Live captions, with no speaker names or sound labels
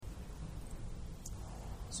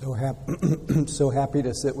So happy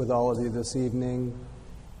to sit with all of you this evening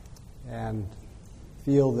and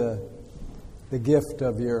feel the gift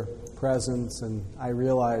of your presence. And I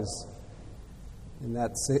realize in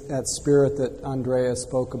that spirit that Andrea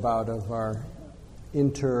spoke about of our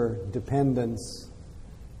interdependence,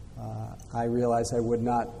 I realize I would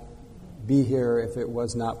not be here if it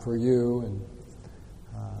was not for you,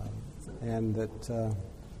 and that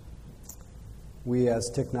we, as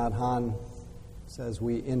Thich Nhat Hanh says,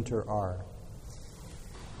 we inter-are.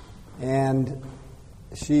 And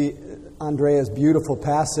Andrea's beautiful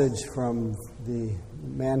passage from the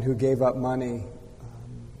man who gave up money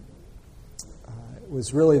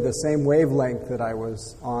was really the same wavelength that I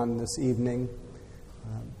was on this evening,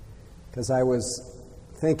 because I was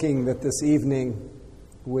thinking that this evening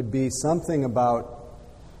would be something about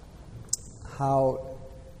how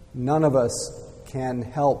none of us can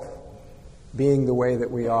help being the way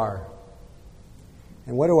that we are.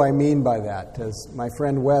 And what do I mean by that? As my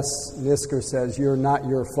friend Wes Nisker says, you're not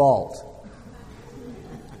your fault.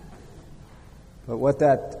 But what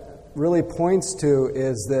that really points to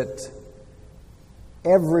is that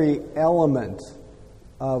every element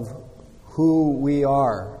of who we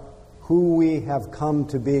are, who we have come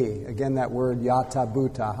to be, again that word yata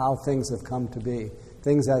bhuta, how things have come to be,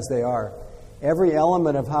 things as they are, every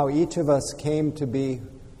element of how each of us came to be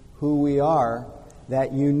who we are,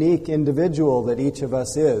 that unique individual that each of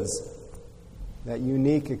us is, that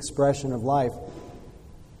unique expression of life,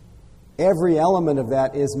 every element of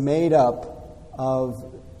that is made up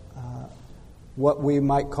of what we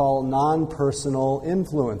might call non-personal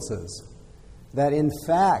influences. That in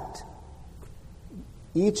fact,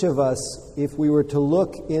 each of us, if we were to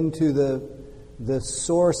look into the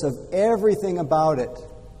source of everything about it,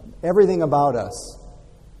 everything about us,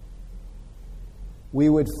 we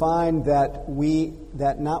would find that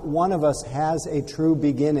not one of us has a true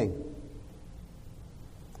beginning.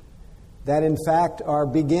 That in fact our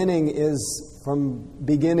beginning is from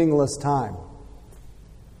beginningless time.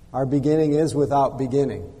 Our beginning is without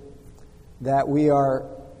beginning. That we are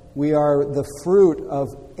the fruit of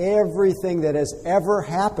everything that has ever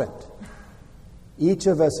happened. Each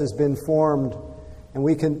of us has been formed,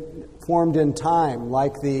 and formed in time,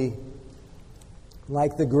 like the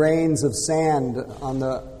grains of sand on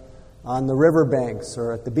the riverbanks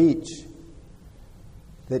or at the beach.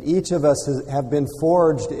 That each of us have been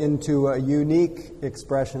forged into a unique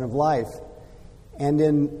expression of life. And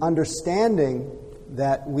in understanding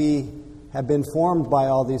that we have been formed by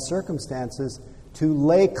all these circumstances, to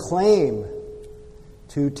lay claim,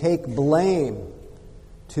 to take blame,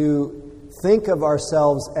 to think of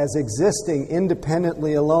ourselves as existing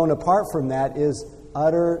independently alone apart from that is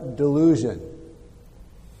utter delusion.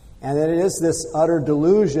 And it is this utter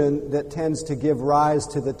delusion that tends to give rise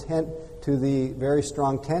to the very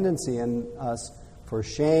strong tendency in us for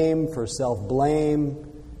shame, for self-blame,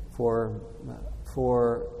 for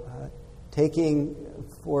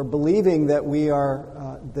believing that we are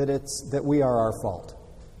our fault.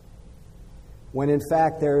 When in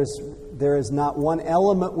fact there is not one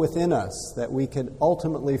element within us that we can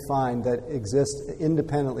ultimately find that exists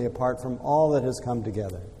independently apart from all that has come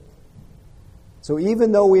together. So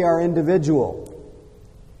even though we are individual,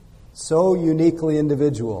 so uniquely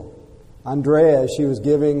individual, Andrea, as she was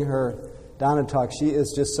giving her Dharma talk, she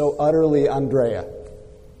is just so utterly Andrea.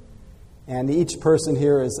 And each person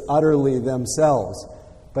here is utterly themselves.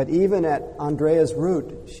 But even at Andrea's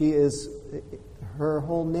root, she is, her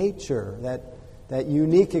whole nature, that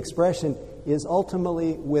unique expression is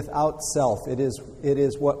ultimately without self. It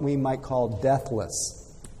is what we might call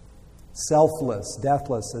deathless. Selfless,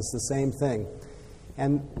 deathless is the same thing.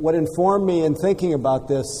 And what informed me in thinking about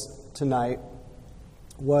this tonight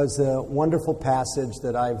was a wonderful passage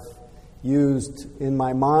that I've used in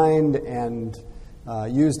my mind and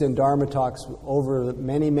used in Dharma talks over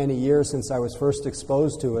many, many years since I was first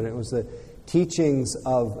exposed to it. It was the teachings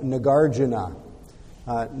of Nagarjuna.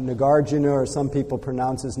 Nagarjuna, or some people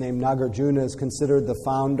pronounce his name Nagarjuna, is considered the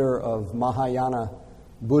founder of Mahayana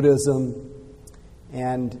Buddhism.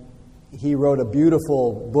 And he wrote a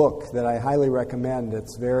beautiful book that I highly recommend.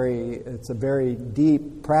 It's a very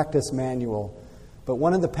deep practice manual. But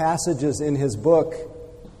one of the passages in his book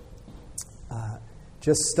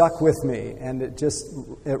just stuck with me, and it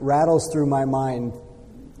rattles through my mind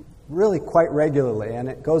really quite regularly. And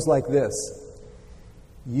it goes like this: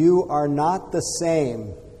 you are not the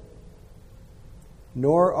same,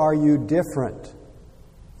 nor are you different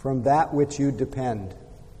from that which you depend.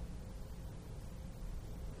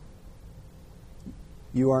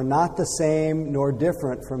 You are not the same nor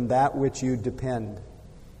different from that which you depend.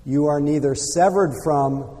 You are neither severed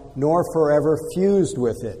from nor forever fused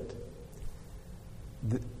with it.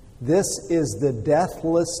 This is the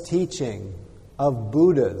deathless teaching of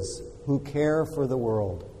Buddhas who care for the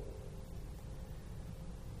world.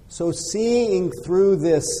 So seeing through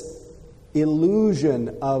this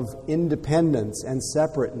illusion of independence and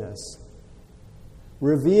separateness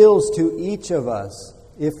reveals to each of us,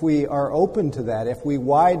 if we are open to that, if we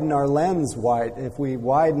widen our lens wide, if we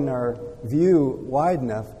widen our view wide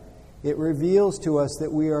enough, it reveals to us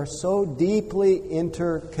that we are so deeply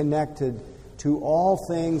interconnected to all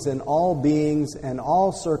things and all beings and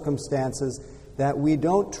all circumstances that we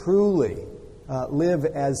don't truly live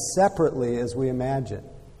as separately as we imagine.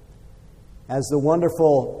 As the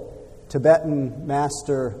wonderful Tibetan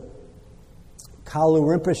master Kalu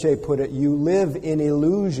Rinpoche put it, you live in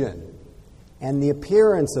illusion and the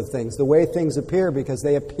appearance of things, the way things appear, because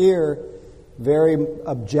they appear very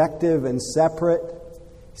objective and separate.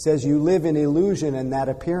 He says you live in illusion and that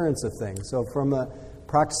appearance of things. So from the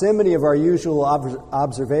proximity of our usual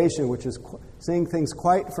observation, which is seeing things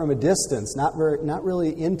quite from a distance, not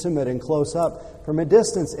really intimate and close up, from a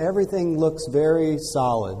distance everything looks very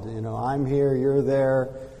solid. You know, I'm here, you're there,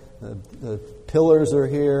 the pillars are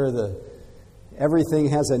here, everything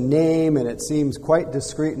has a name and it seems quite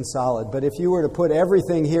discrete and solid. But if you were to put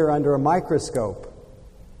everything here under a microscope,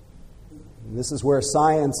 this is where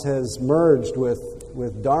science has merged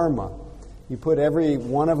with Dharma. You put every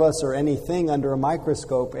one of us or anything under a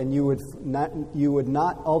microscope and you would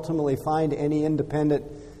not ultimately find any independent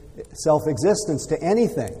self-existence to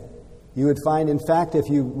anything. You would find, in fact, if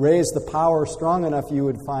you raise the power strong enough, you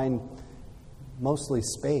would find mostly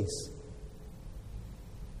space.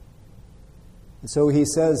 So he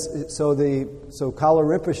says, so Kalu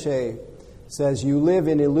Rinpoche says, you live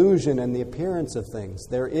in illusion and the appearance of things.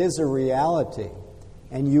 There is a reality,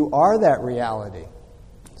 and you are that reality.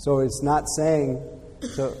 So it's not saying,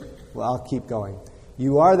 I'll keep going.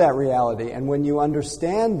 You are that reality, and when you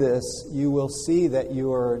understand this, you will see that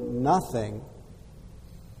you are nothing.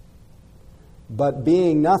 But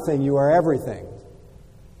being nothing, you are everything.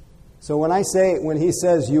 So when he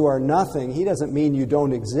says you are nothing, he doesn't mean you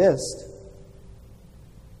don't exist.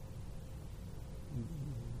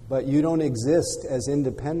 But you don't exist as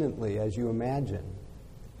independently as you imagine.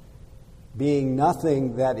 Being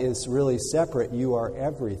nothing that is really separate, you are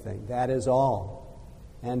everything. That is all.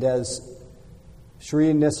 And as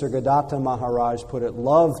Sri Nisargadatta Maharaj put it,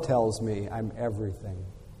 love tells me I'm everything.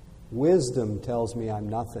 Wisdom tells me I'm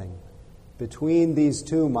nothing. Between these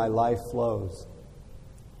two, my life flows.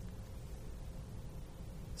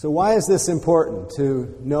 So why is this important,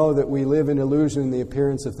 to know that we live in illusion in the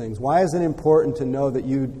appearance of things? Why is it important to know that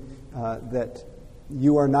you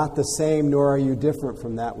are not the same, nor are you different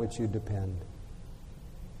from that which you depend?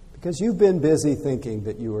 Because you've been busy thinking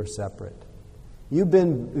that you are separate. You've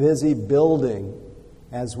been busy building,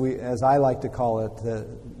 as I like to call it,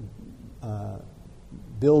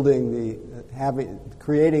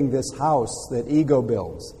 creating this house that ego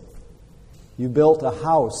builds. You built a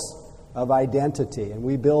house of identity, and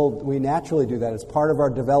we naturally do that. It's part of our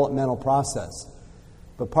developmental process.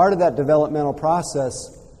 But part of that developmental process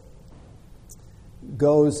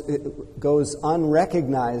goes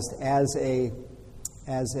unrecognized as a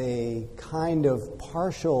kind of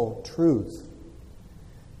partial truth,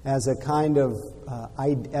 as a kind of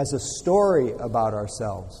as a story about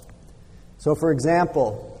ourselves. So, for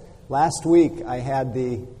example, last week I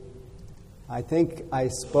think I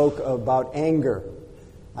spoke about anger.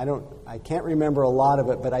 I can't remember a lot of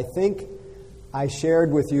it, but I think I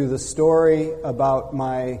shared with you the story about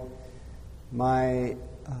my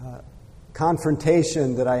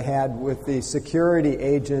confrontation that I had with the security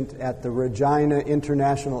agent at the Regina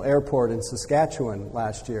International Airport in Saskatchewan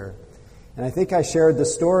last year. And I think I shared the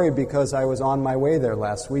story because I was on my way there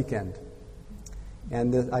last weekend.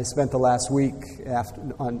 And I spent the last week I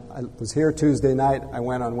was here Tuesday night, I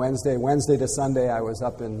went on Wednesday to Sunday I was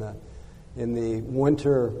up in the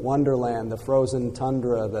winter wonderland, the frozen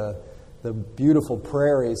tundra, the beautiful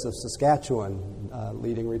prairies of Saskatchewan,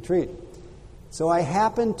 leading retreat. So I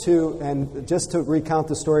happened to, and just to recount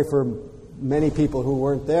the story for many people who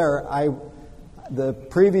weren't there, the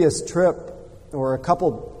previous trip, or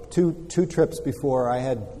two trips before, I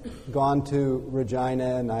had gone to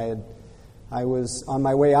Regina, and I was on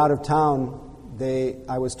my way out of town.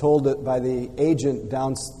 I was told that by the agent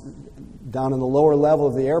down in the lower level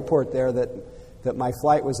of the airport there that my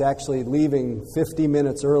flight was actually leaving 50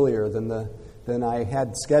 minutes earlier than I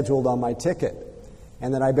had scheduled on my ticket,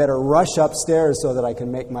 and that I better rush upstairs so that I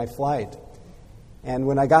can make my flight. And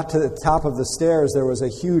when I got to the top of the stairs, there was a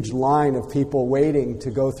huge line of people waiting to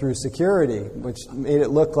go through security, which made it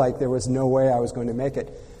look like there was no way I was going to make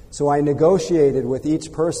it. So I negotiated with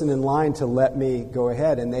each person in line to let me go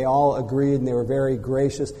ahead, and they all agreed, and they were very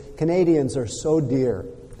gracious. Canadians are so dear.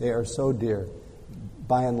 They are so dear,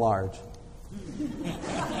 by and large.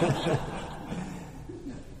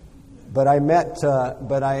 But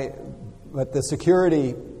the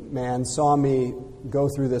security man saw me go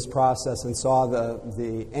through this process and saw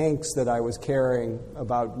the angst that I was carrying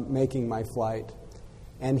about making my flight.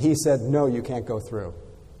 And he said, "No, you can't go through."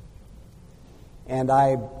 And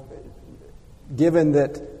given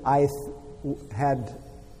that I had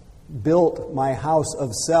built my house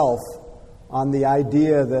of self on the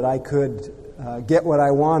idea that I could get what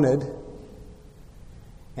I wanted,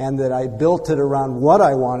 and that I built it around what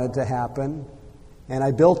I wanted to happen, and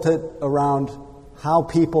I built it around how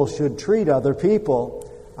people should treat other people,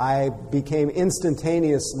 I became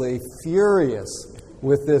instantaneously furious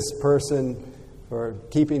with this person for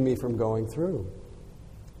keeping me from going through.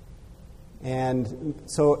 And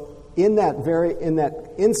so in that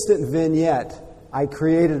instant vignette, I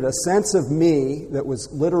created a sense of me that was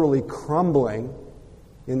literally crumbling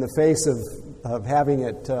in the face of having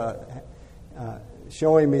it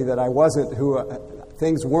showing me that I wasn't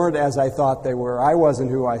things weren't as I thought they were. I wasn't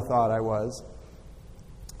who I thought I was.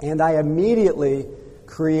 And I immediately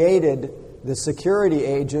created the security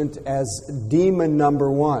agent as demon number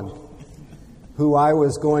one, who I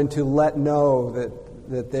was going to let know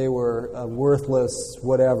that they were worthless,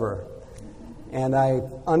 whatever. And I,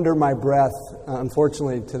 under my breath,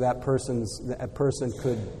 unfortunately to that person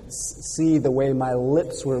could see the way my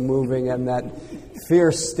lips were moving, and that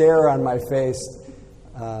fierce stare on my face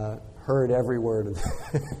heard every word of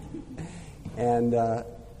it.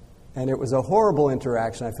 And it was a horrible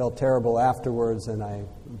interaction. I felt terrible afterwards,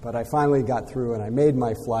 but I finally got through, and I made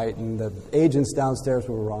my flight, and the agents downstairs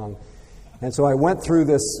were wrong. And so I went through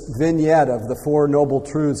this vignette of the Four Noble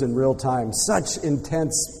Truths in real time. Such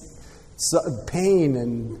intense pain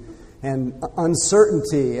and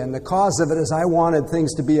uncertainty, and the cause of it is I wanted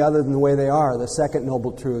things to be other than the way they are, the second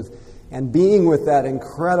Noble Truth. And being with that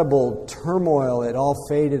incredible turmoil, it all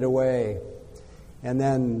faded away. And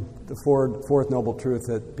then the fourth Noble Truth,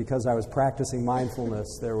 that because I was practicing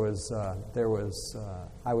mindfulness, I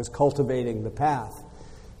was cultivating the path.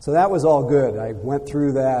 So that was all good. I went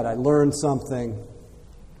through that. I learned something.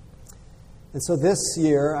 And so this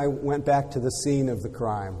year, I went back to the scene of the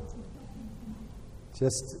crime.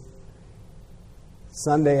 Just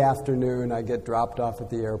Sunday afternoon, I get dropped off at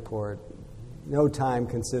the airport. No time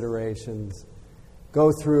considerations. Go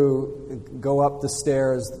up the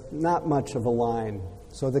stairs, not much of a line.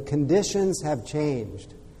 So the conditions have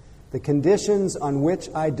changed. The conditions on which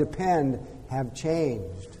I depend have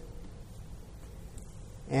changed.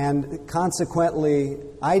 And consequently,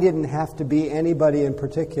 I didn't have to be anybody in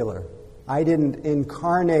particular. I didn't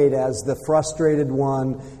incarnate as the frustrated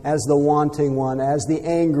one, as the wanting one, as the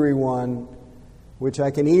angry one, which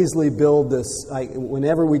I can easily build this.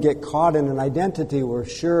 Whenever we get caught in an identity, we're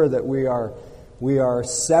sure that we are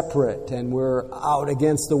separate and we're out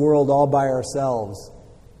against the world all by ourselves.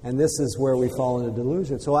 And this is where we fall into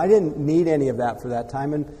delusion. So I didn't need any of that for that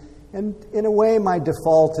time. And in a way, my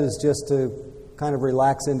default is just to kind of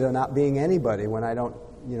relax into not being anybody when I don't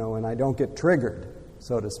get triggered,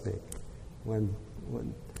 so to speak.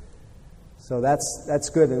 So that's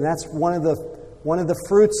good, and that's one of the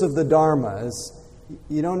fruits of the Dharma is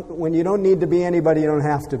when you don't need to be anybody, you don't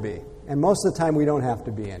have to be. And most of the time, we don't have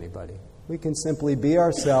to be anybody. We can simply be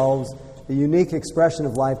ourselves, the unique expression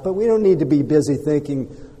of life. But we don't need to be busy thinking,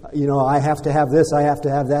 I have to have this, I have to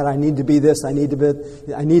have that, I need to be this, I need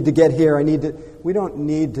to get here, We don't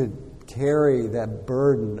need to carry that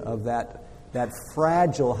burden of that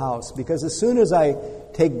fragile house, because as soon as I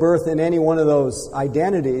take birth in any one of those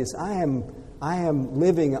identities, I am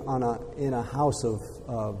living in a house of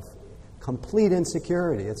complete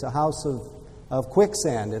insecurity. It's a house of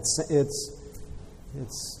quicksand. It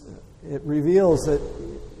reveals that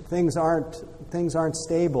things aren't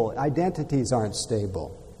stable. Identities aren't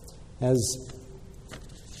stable. As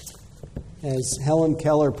Helen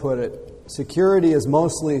Keller put it, security is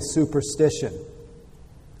mostly superstition.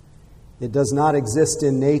 It does not exist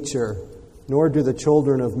in nature, nor do the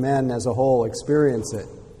children of men as a whole experience it.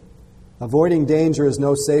 Avoiding danger is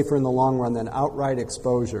no safer in the long run than outright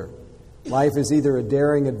exposure. Life is either a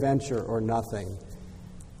daring adventure or nothing.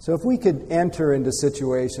 So if we could enter into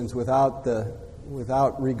situations without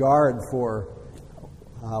regard for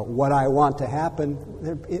what I want to happen,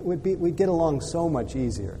 we'd get along so much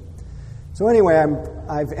easier. So anyway,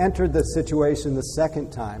 I've entered the situation the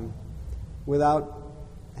second time without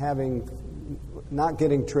not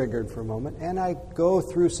getting triggered for a moment, and I go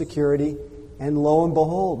through security, and lo and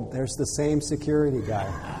behold, there's the same security guy.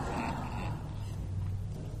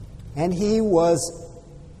 And he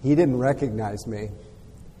didn't recognize me.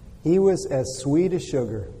 He was as sweet as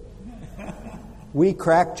sugar. We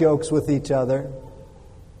cracked jokes with each other.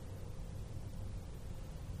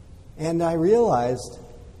 And I realized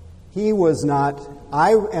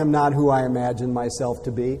I am not who I imagined myself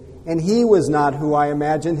to be, and he was not who I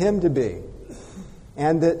imagined him to be.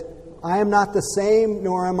 And that I am not the same,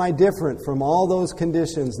 nor am I different from all those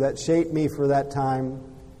conditions that shaped me for that time.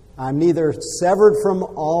 I'm neither severed from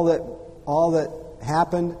all that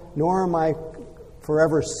happened, nor am I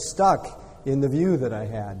forever stuck in the view that I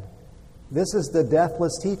had. This is the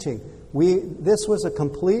deathless teaching. This was a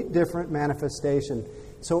complete different manifestation.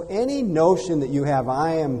 So any notion that you have,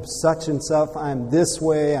 I am such and such, I'm this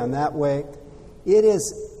way, I'm that way,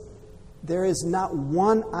 there is not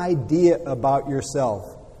one idea about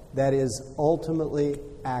yourself that is ultimately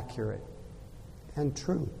accurate and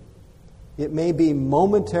true. It may be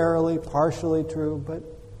momentarily, partially true, but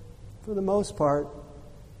for the most part,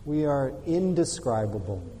 we are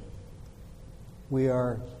indescribable. We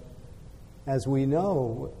are, as we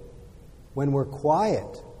know, when we're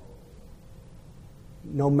quiet,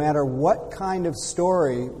 no matter what kind of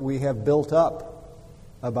story we have built up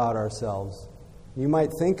about ourselves, you might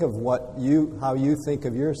think of how you think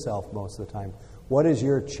of yourself most of the time. What is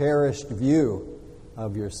your cherished view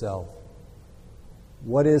of yourself?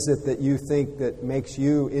 What is it that you think that makes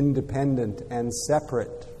you independent and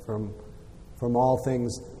separate from all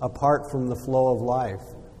things, apart from the flow of life?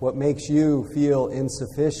 What makes you feel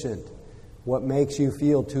insufficient? What makes you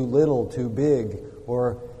feel too little, too big,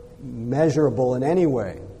 or measurable in any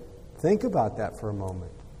way? Think about that for a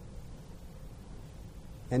moment.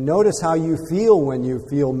 And notice how you feel when you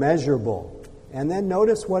feel measurable. And then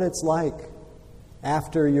notice what it's like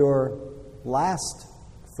after your last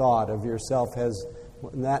thought of yourself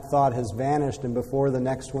that thought has vanished and before the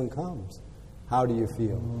next one comes. How do you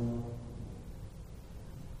feel?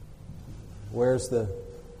 Where is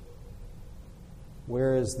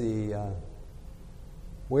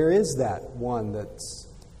that one that's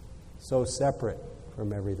so separate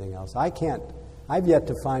from everything else? I've yet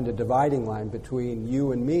to find a dividing line between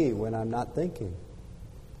you and me when I'm not thinking,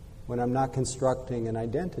 when I'm not constructing an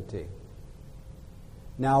identity.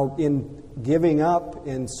 Now, in giving up,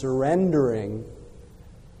 in surrendering,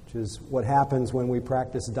 which is what happens when we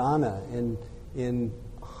practice dana, in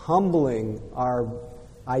humbling our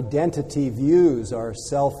identity views, our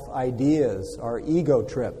self-ideas, our ego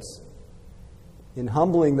trips, in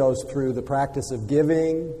humbling those through the practice of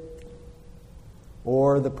giving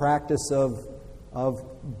or the practice of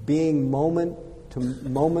being moment to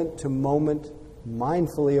moment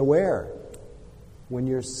mindfully aware. When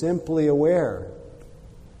you're simply aware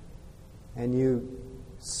and you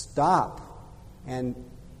stop and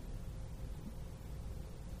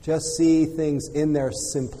just see things in their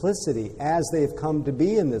simplicity as they've come to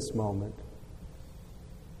be in this moment,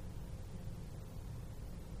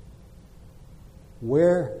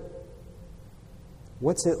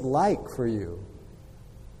 what's it like for you?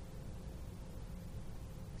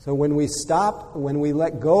 So when we stop, when we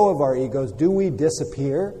let go of our egos, do we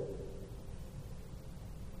disappear?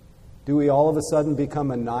 Do we all of a sudden become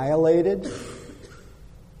annihilated,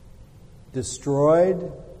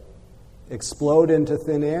 destroyed, explode into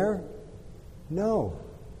thin air? No.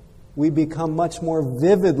 We become much more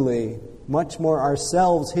vividly, much more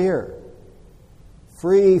ourselves here,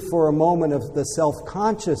 free for a moment of the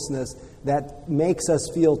self-consciousness that makes us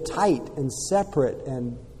feel tight and separate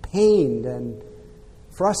and pained and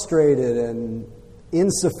frustrated and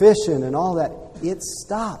insufficient and all that. It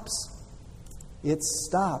stops. It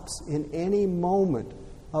stops in any moment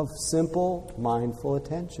of simple mindful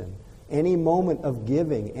attention, any moment of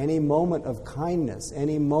giving, any moment of kindness,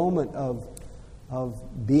 any moment of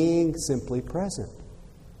being simply present.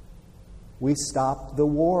 We stop the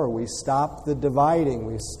war, we stop the dividing,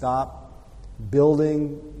 we stop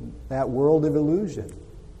building that world of illusion.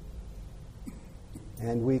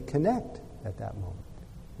 And we connect at that moment.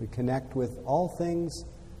 We connect with all things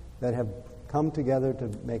that have come together to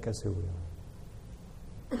make us who we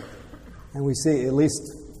are. And we see, at least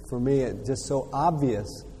for me, it's just so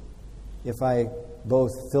obvious, if I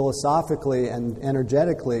both philosophically and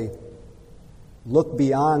energetically look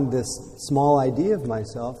beyond this small idea of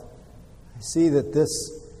myself, I see that this,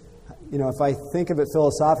 if I think of it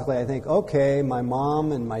philosophically, I think, okay, my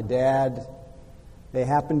mom and my dad, they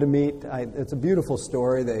happened to meet. It's a beautiful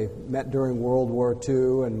story. They met during World War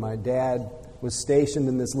II, and my dad was stationed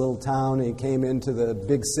in this little town, and he came into the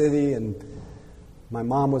big city, and my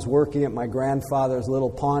mom was working at my grandfather's little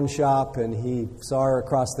pawn shop, and he saw her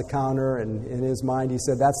across the counter, and in his mind he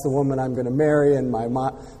said, that's the woman I'm going to marry. And my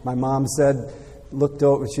mom said looked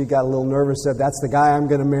over, she got a little nervous, said, "That's the guy I'm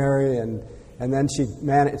going to marry," and then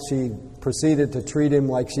she proceeded to treat him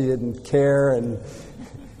like she didn't care and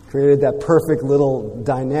created that perfect little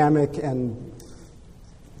dynamic, and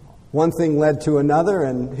one thing led to another,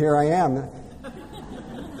 and here I am.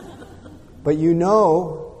 But you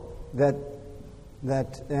know that,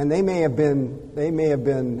 and they may have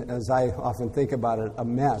been, as I often think about it, a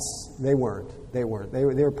mess. They weren't. They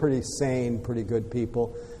were pretty sane, pretty good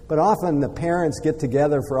people. But often the parents get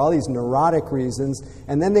together for all these neurotic reasons,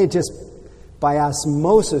 and then they just, by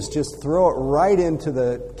osmosis, just throw it right into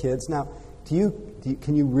the kids. Now,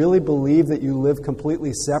 can you really believe that you live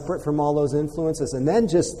completely separate from all those influences? And then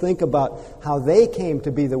just think about how they came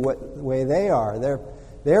to be the way they are.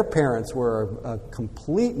 Their parents were a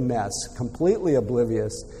complete mess, completely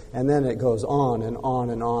oblivious, and then it goes on and on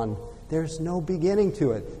and on. There's no beginning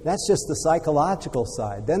to it. That's just the psychological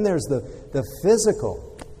side. Then there's the physical.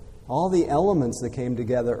 All the elements that came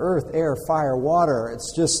together, earth, air, fire, water.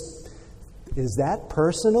 It's just, is that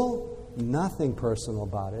personal? Nothing personal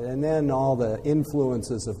about it. And then all the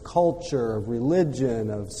influences of culture, of religion,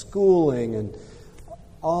 of schooling, and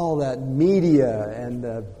all that media and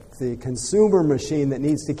the consumer machine that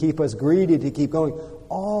needs to keep us greedy to keep going.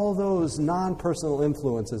 All those non-personal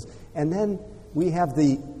influences. And then we have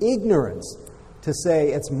the ignorance to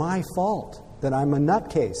say it's my fault that I'm a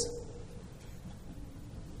nutcase.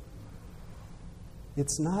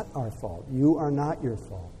 It's not our fault. You are not your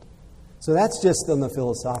fault. So that's just on the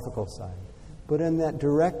philosophical side. But in that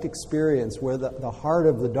direct experience where the heart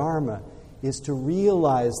of the Dharma is to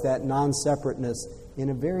realize that non-separateness in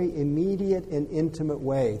a very immediate and intimate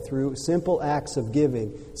way through simple acts of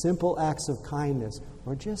giving, simple acts of kindness,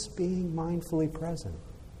 or just being mindfully present.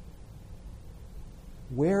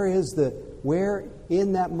 Where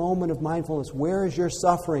in that moment of mindfulness, where is your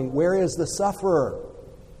suffering? Where is the sufferer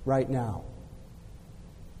right now?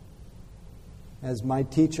 As my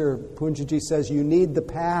teacher, Punjaji, says, you need the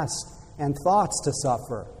past and thoughts to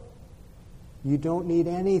suffer. You don't need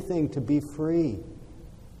anything to be free.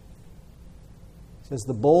 He says,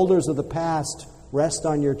 the boulders of the past rest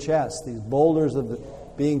on your chest. These boulders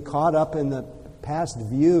of being caught up in the past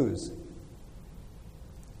views.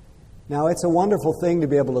 Now, it's a wonderful thing to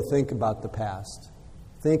be able to think about the past.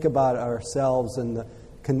 Think about ourselves and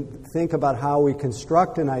think about how we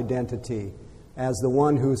construct an identity as the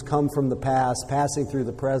one who's come from the past, passing through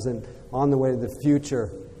the present, on the way to the future.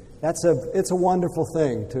 It's a wonderful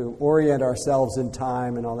thing to orient ourselves in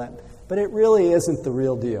time and all that. But it really isn't the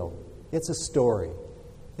real deal. It's a story.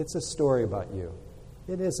 It's a story about you.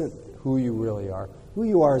 It isn't who you really are. Who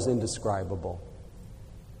you are is indescribable.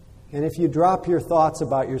 And if you drop your thoughts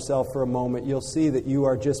about yourself for a moment, you'll see that you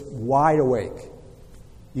are just wide awake.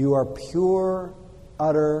 You are pure,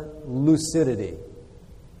 utter lucidity.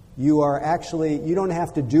 You are actually, you don't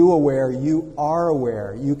have to do aware, you are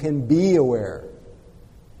aware. You can be aware.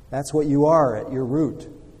 That's what you are at your root.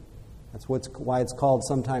 That's why it's called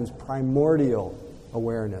sometimes primordial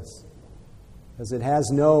awareness. Because it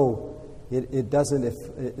has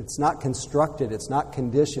it's not constructed, it's not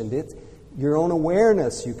conditioned. Your own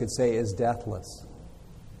awareness, you could say, is deathless.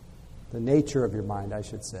 The nature of your mind, I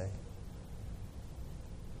should say.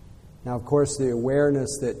 Now, of course, the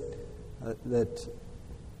awareness that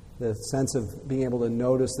the sense of being able to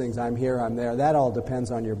notice things, I'm here, I'm there, that all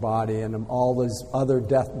depends on your body and all these other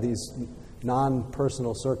these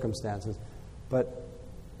non-personal circumstances. But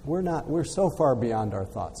we're so far beyond our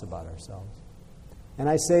thoughts about ourselves. And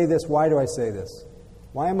I say this, why do I say this?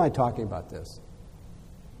 Why am I talking about this?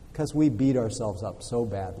 Because we beat ourselves up so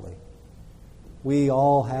badly. We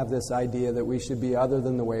all have this idea that we should be other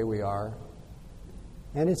than the way we are.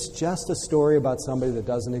 And it's just a story about somebody that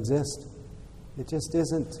doesn't exist. It just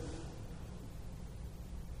isn't.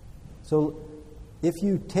 So if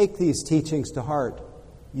you take these teachings to heart,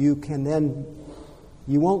 you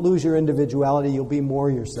won't lose your individuality, you'll be more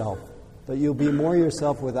yourself. But you'll be more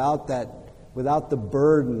yourself without the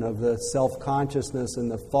burden of the self-consciousness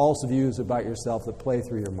and the false views about yourself that play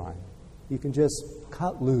through your mind. You can just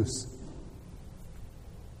cut loose.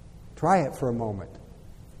 Try it for a moment.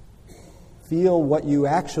 Feel what you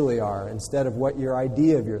actually are instead of what your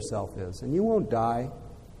idea of yourself is. And you won't die.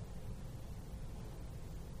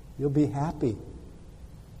 You'll be happy.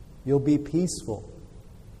 You'll be peaceful.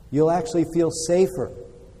 You'll actually feel safer,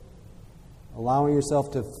 allowing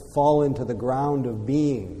yourself to fall into the ground of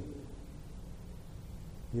being.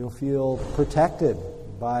 You'll feel protected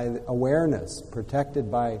by awareness,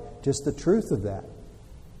 protected by just the truth of that.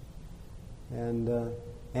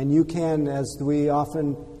 And you can, as we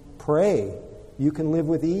often pray, you can live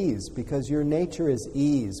with ease because your nature is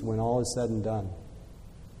ease when all is said and done.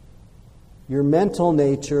 Your mental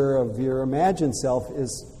nature of your imagined self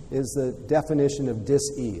is the definition of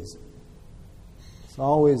dis-ease. It's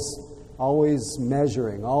always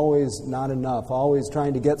measuring, always not enough, always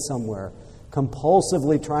trying to get somewhere,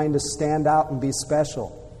 compulsively trying to stand out and be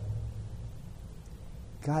special.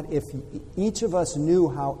 God, if each of us knew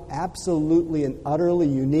how absolutely and utterly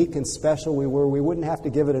unique and special we were, we wouldn't have to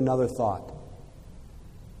give it another thought.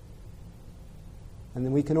 And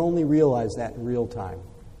then we can only realize that in real time.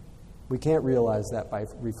 We can't realize that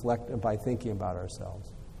by thinking about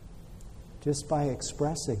ourselves. Just by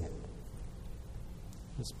expressing it.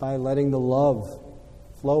 Just by letting the love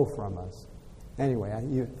flow from us. Anyway,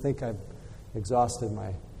 you think I've exhausted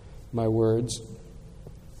my words.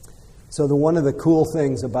 So one of the cool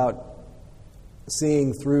things about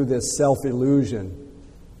seeing through this self-illusion,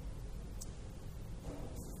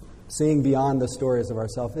 seeing beyond the stories of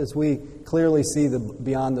ourselves, is we clearly see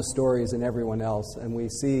beyond the stories in everyone else, and we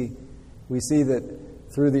see that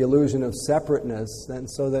through the illusion of separateness, and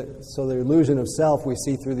so the illusion of self we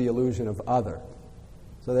see through the illusion of other.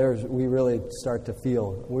 So we really start to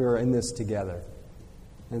feel we're in this together.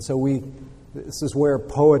 And so this is where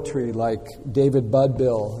poetry like David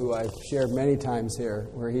Budbill, who I've shared many times here,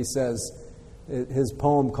 where he says, his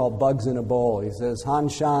poem called Bugs in a Bowl, he says, Han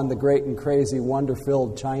Shan, the great and crazy,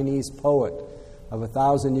 wonder-filled Chinese poet of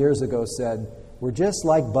 1,000 years ago said, "We're just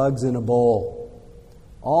like bugs in a bowl,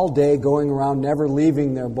 all day going around never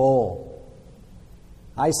leaving their bowl.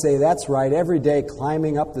 I say that's right, every day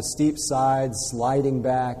climbing up the steep sides, sliding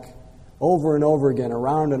back, over and over again,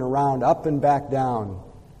 around and around, up and back down.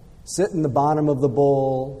 Sit in the bottom of the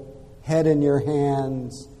bowl, head in your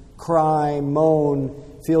hands, cry, moan,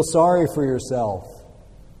 feel sorry for yourself.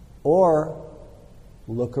 Or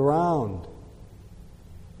look around.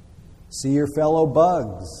 See your fellow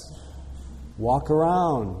bugs. Walk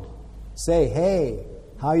around. Say, hey,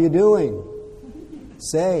 how you doing?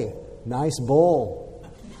 Say, nice bowl."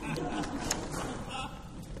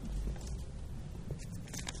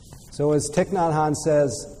 So as Thich Nhat Hanh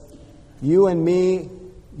says, you and me,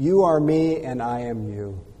 you are me and I am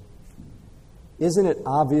you. Isn't it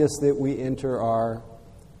obvious that we enter our,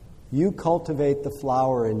 you cultivate the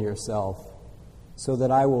flower in yourself so that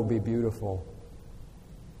I will be beautiful.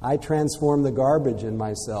 I transform the garbage in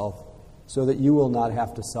myself so that you will not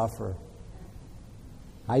have to suffer.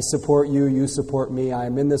 I support you, you support me. I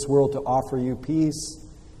am in this world to offer you peace.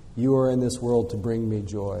 You are in this world to bring me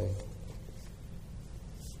joy.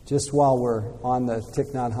 Just while we're on the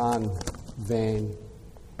Thich Nhat Hanh vein,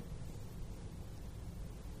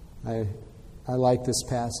 I like this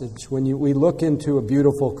passage. When we look into a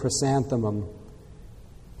beautiful chrysanthemum,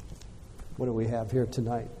 what do we have here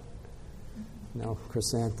tonight? No,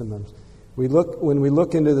 chrysanthemums. When we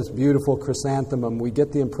look into this beautiful chrysanthemum, we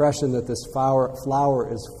get the impression that this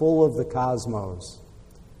flower is full of the cosmos.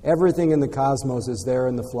 Everything in the cosmos is there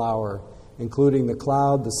in the flower, including the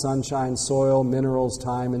cloud, the sunshine, soil, minerals,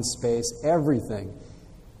 time, and space, everything.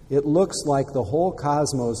 It looks like the whole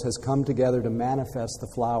cosmos has come together to manifest the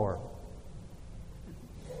flower.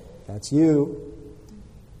 That's you.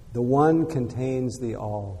 The one contains the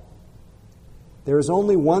all. There is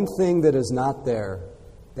only one thing that is not there.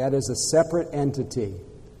 That is a separate entity,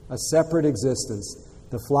 a separate existence.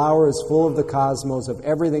 The flower is full of the cosmos, of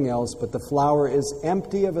everything else, but the flower is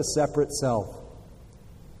empty of a separate self.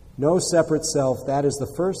 No separate self, that is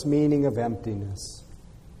the first meaning of emptiness.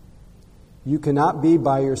 You cannot be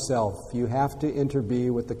by yourself. You have to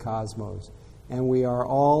interbe with the cosmos. And we are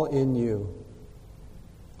all in you.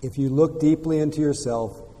 If you look deeply into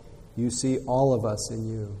yourself, you see all of us in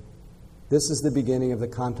you. This is the beginning of the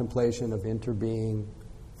contemplation of interbeing,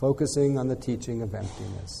 focusing on the teaching of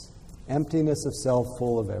emptiness. Emptiness of self,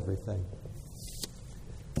 full of everything.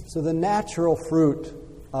 So the natural fruit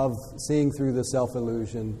of seeing through the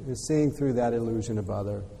self-illusion is seeing through that illusion of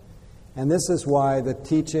other. And this is why the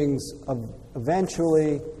teachings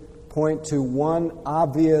eventually point to one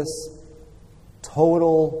obvious,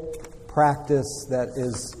 total practice that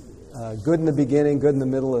is good in the beginning, good in the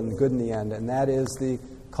middle, and good in the end. And that is the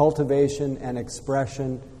cultivation and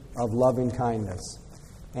expression of loving kindness.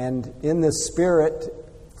 And in the spirit,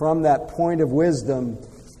 from that point of wisdom,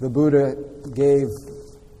 the Buddha gave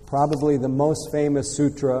probably the most famous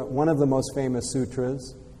sutra, one of the most famous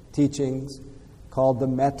sutras, teachings, called the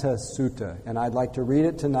Metta Sutta. And I'd like to read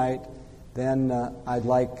it tonight. Then I'd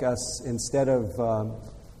like us, instead of,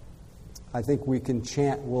 I think we can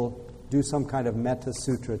chant, we'll do some kind of Metta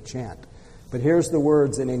Sutra chant. But here's the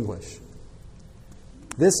words in English.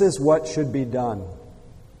 This is what should be done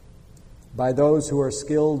by those who are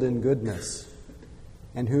skilled in goodness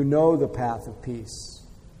and who know the path of peace.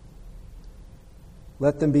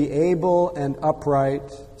 Let them be able and upright,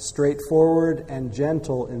 straightforward and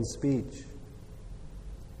gentle in speech,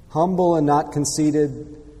 humble and not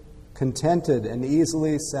conceited, contented and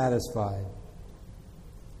easily satisfied,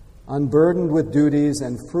 unburdened with duties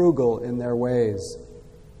and frugal in their ways,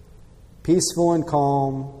 peaceful and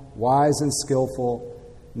calm, wise and skillful,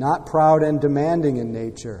 not proud and demanding in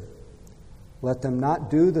nature. Let them not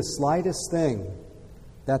do the slightest thing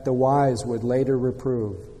that the wise would later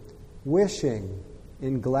reprove, wishing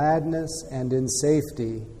in gladness and in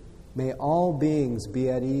safety, may all beings be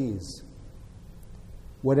at ease.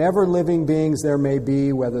 Whatever living beings there may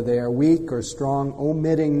be, whether they are weak or strong,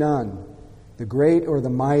 omitting none, the great or the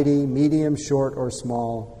mighty, medium, short, or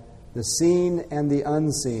small, the seen and the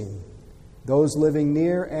unseen, those living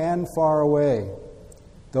near and far away,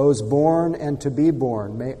 those born and to be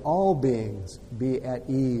born, may all beings be at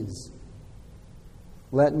ease.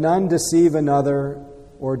 Let none deceive another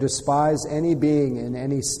or despise any being in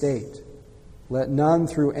any state. Let none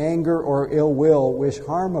through anger or ill will wish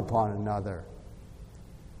harm upon another,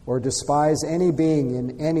 or despise any being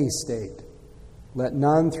in any state. Let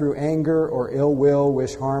none through anger or ill will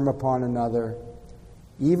wish harm upon another.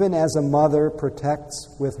 Even as a mother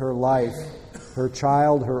protects with her life her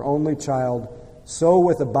child, her only child, so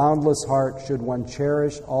with a boundless heart should one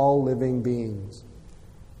cherish all living beings,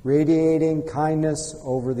 radiating kindness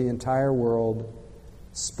over the entire world,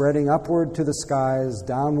 spreading upward to the skies,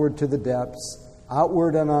 downward to the depths,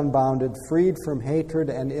 outward and unbounded, freed from hatred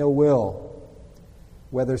and ill will,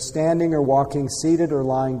 whether standing or walking, seated or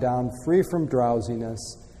lying down, free from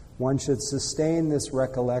drowsiness. One should sustain this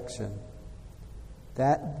recollection,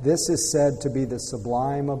 that this is said to be the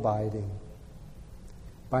sublime abiding.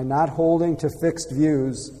 By not holding to fixed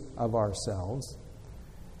views of ourselves,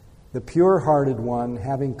 the pure-hearted one,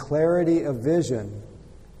 having clarity of vision,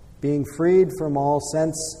 being freed from all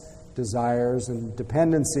sense desires and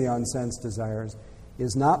dependency on sense desires,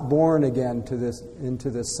 is not born again into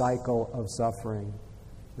this cycle of suffering,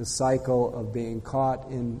 the cycle of being caught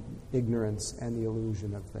in ignorance and the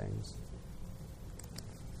illusion of things.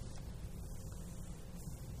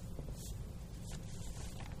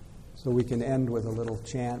 So we can end with a little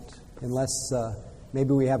chant, unless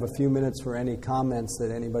maybe we have a few minutes for any comments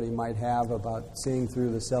that anybody might have about seeing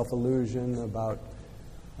through the self-illusion, about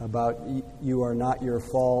you are not your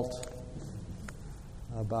fault,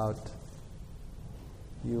 about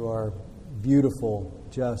you are beautiful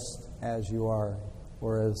just as you are,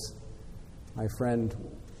 or as my friend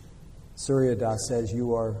Suryadas says,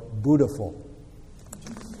 you are Buddhaful.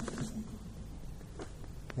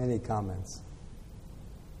 Any comments?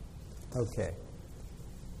 Okay.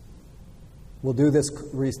 We'll do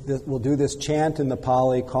this chant in the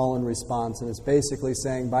Pali, call and response, and it's basically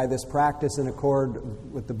saying, by this practice in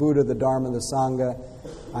accord with the Buddha, the Dharma, the Sangha,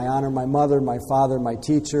 I honor my mother, my father, my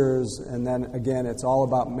teachers, and then again, it's all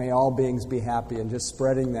about may all beings be happy, and just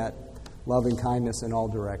spreading that loving kindness in all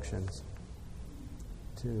directions,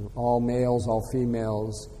 to all males, all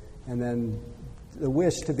females, and then the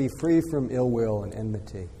wish to be free from ill will and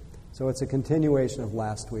enmity. So it's a continuation of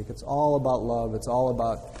last week. It's all about love. It's all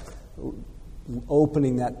about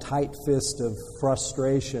opening that tight fist of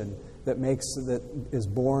frustration that is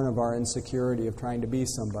born of our insecurity of trying to be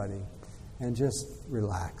somebody, and just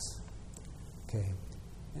relax. Okay,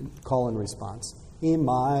 and call and response.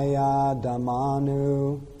 Imaya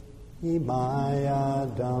Dhammanu,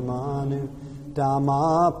 Imaya Dhammanu,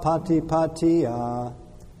 Dhamma Patipatiya,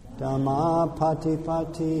 Dhamma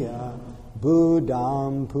Patipatiya,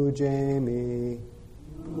 Buddham Pujami,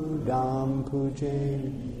 Buddham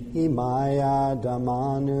Pujami. Imaya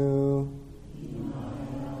Dhammanu,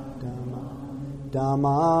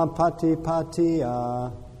 Dhamma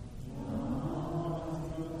Patipatiya,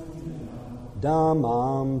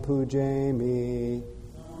 Dhammam Pujami.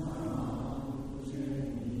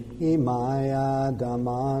 Imaya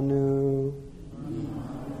Dhammanu,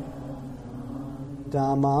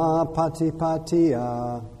 Dhamma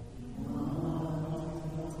Patipatiya,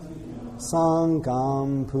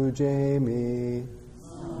 Sangham Pujami.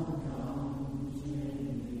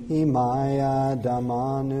 Imaya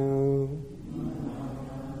Dhammanu,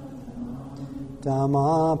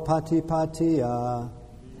 Dhamma Patipatiya,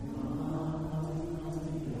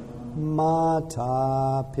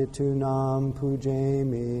 Mata Pitunam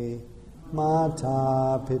Pujami,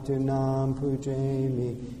 Mata Pitunam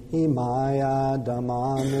Pujami. Imaya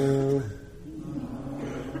Dhammanu,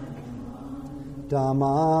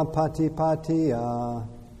 Dhamma Patipatiya,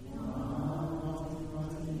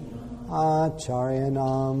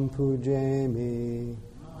 Acharyanam Pujami,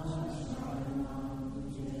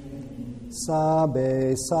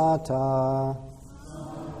 Sabe Sata,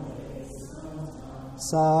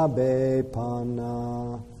 Sabe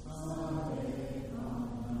Pana,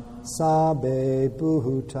 Sabe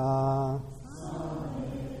Buhuta,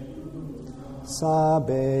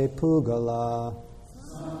 Sabe Pugala,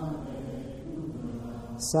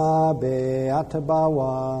 Sabe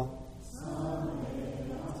Atabawa,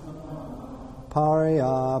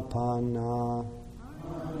 Pariyapana,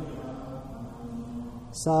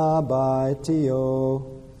 Sabaitio,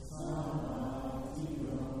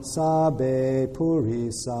 Sabe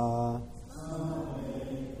Purisa,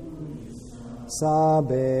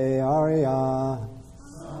 Sabe Arya,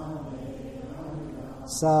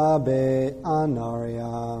 Sabe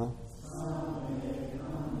Anarya,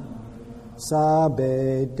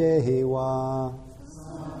 Sabe Dehiwa,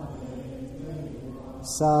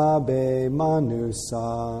 Sabe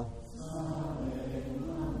Manusa,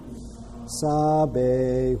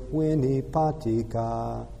 Sabe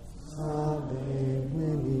Winipatika, Sabe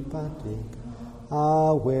Winipatika,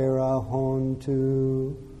 Awera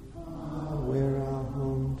Hontu, Awera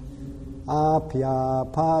Hontu, Apya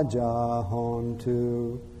Paja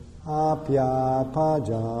Hontu, Apya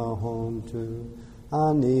Paja Hontu,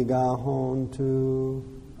 Aniga Hontu,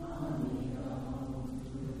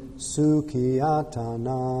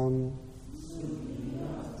 Sukhiyatanam,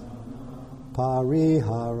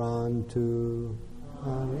 Pariharantu,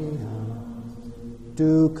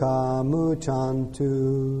 Dukkha Muchantu,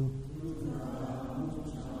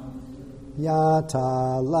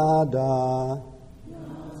 Yata Lada,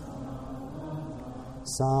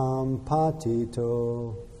 Sampatito,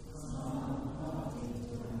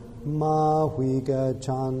 Mahiga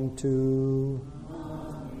Chantu,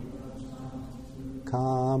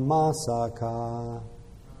 Kamasaka,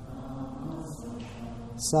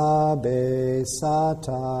 Sabe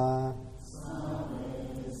Sata,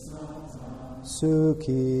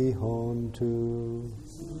 Sukhi Hontu.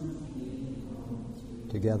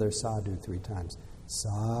 Together, sadhu 3 times.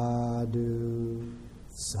 Sadhu,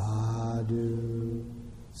 sadhu,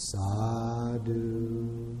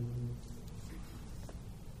 sadhu.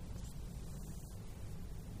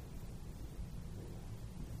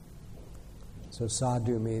 So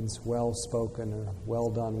sadhu means well spoken or well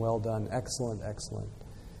done, excellent, excellent.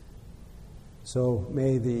 So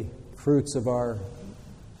may the fruits of our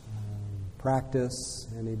practice,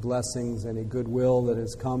 any blessings, any goodwill that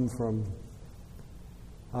has come from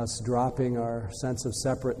us dropping our sense of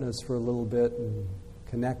separateness for a little bit and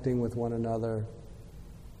connecting with one another,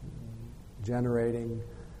 generating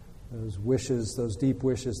those wishes, those deep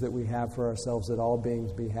wishes that we have for ourselves, that all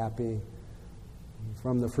beings be happy.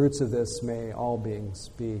 From the fruits of this, may all beings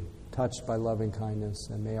be touched by loving kindness,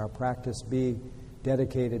 and may our practice be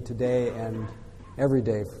dedicated today and every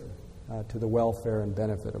day to the welfare and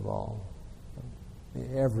benefit of all. May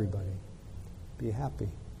everybody be happy.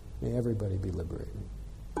 May everybody be liberated.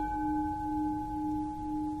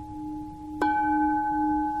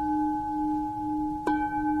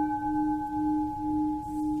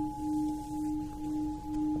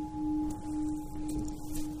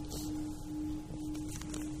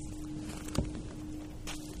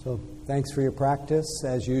 So thanks for your practice,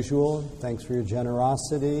 as usual. Thanks for your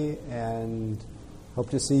generosity, and hope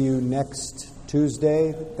to see you next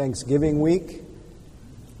Tuesday, Thanksgiving week.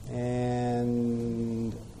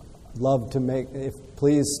 And love to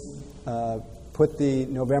please put the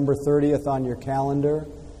November 30th on your calendar,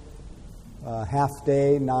 half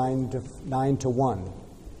day, 9 to 1.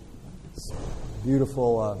 It's a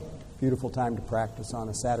beautiful time to practice on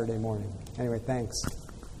a Saturday morning. Anyway, thanks.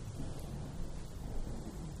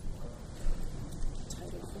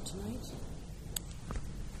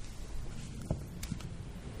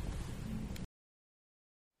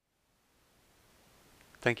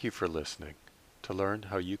 Thank you for listening. To learn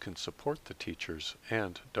how you can support the teachers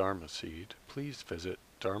and Dharma Seed, please visit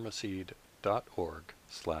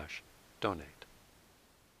dharmaseed.org/donate.